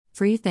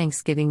Free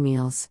Thanksgiving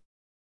meals.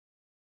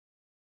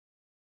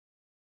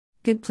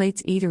 Good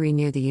Plates Eatery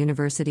near the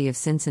University of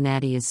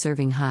Cincinnati is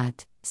serving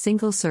hot,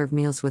 single-serve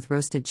meals with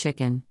roasted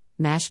chicken,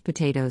 mashed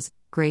potatoes,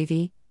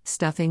 gravy,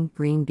 stuffing,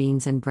 green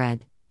beans and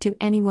bread, to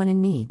anyone in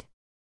need.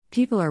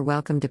 People are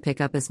welcome to pick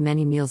up as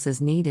many meals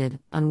as needed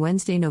on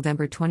Wednesday,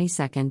 November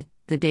 22nd,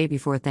 the day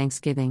before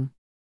Thanksgiving.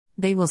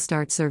 They will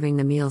start serving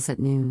the meals at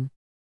noon.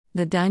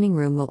 The dining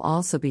room will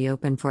also be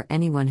open for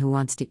anyone who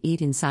wants to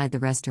eat inside the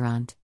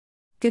restaurant.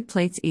 Good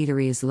Plates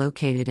Eatery is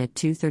located at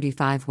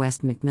 235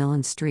 West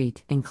McMillan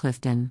Street in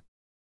Clifton.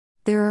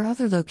 There are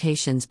other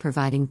locations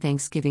providing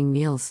Thanksgiving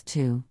meals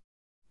too.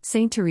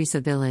 St. Teresa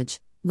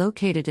Village,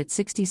 located at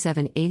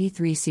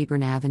 6783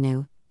 Seaburn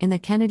Avenue, in the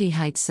Kennedy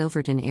Heights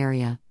Silverton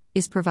area,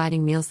 is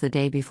providing meals the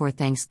day before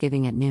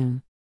Thanksgiving at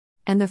noon.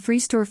 And the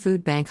Freestore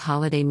Food Bank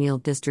holiday meal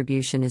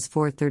distribution is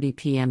 4:30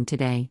 p.m.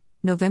 today,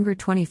 November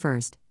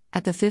 21st,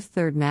 at the Fifth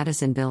Third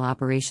Madisonville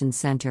Operations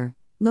Center,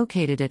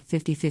 located at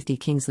 5050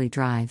 Kingsley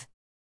Drive.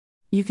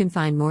 You can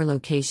find more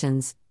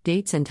locations,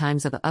 dates and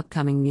times of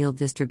upcoming meal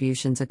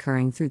distributions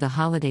occurring through the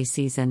holiday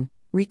season,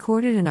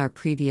 recorded in our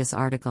previous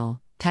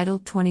article,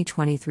 titled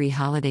 2023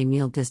 Holiday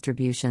Meal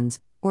Distributions,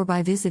 or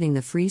by visiting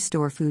the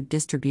Freestore Food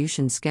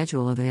Distribution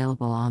schedule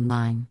available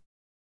online.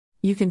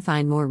 You can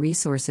find more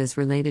resources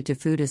related to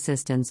food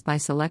assistance by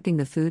selecting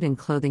the Food and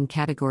Clothing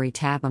category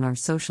tab on our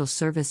Social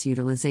Service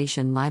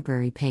Utilization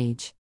Library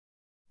page.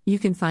 You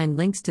can find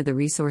links to the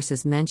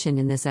resources mentioned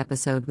in this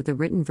episode with a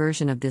written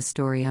version of this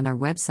story on our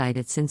website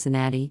at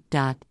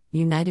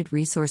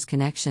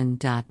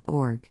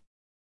cincinnati.unitedresourceconnection.org.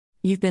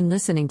 You've been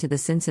listening to the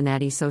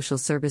Cincinnati Social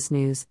Service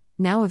News,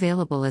 now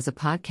available as a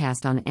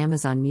podcast on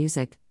Amazon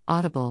Music,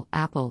 Audible,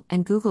 Apple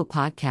and Google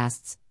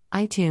Podcasts,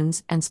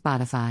 iTunes, and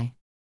Spotify.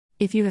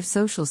 If you have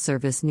social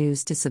service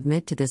news to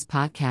submit to this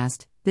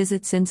podcast,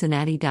 visit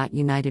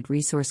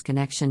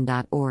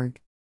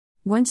cincinnati.unitedresourceconnection.org.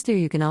 Once there,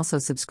 you can also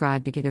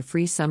subscribe to get a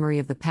free summary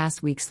of the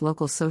past week's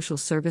local social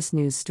service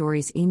news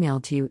stories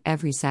emailed to you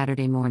every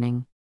Saturday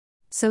morning.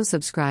 So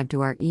subscribe to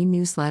our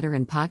e-newsletter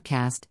and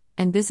podcast,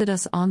 and visit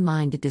us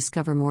online to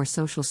discover more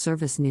social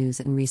service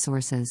news and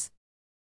resources.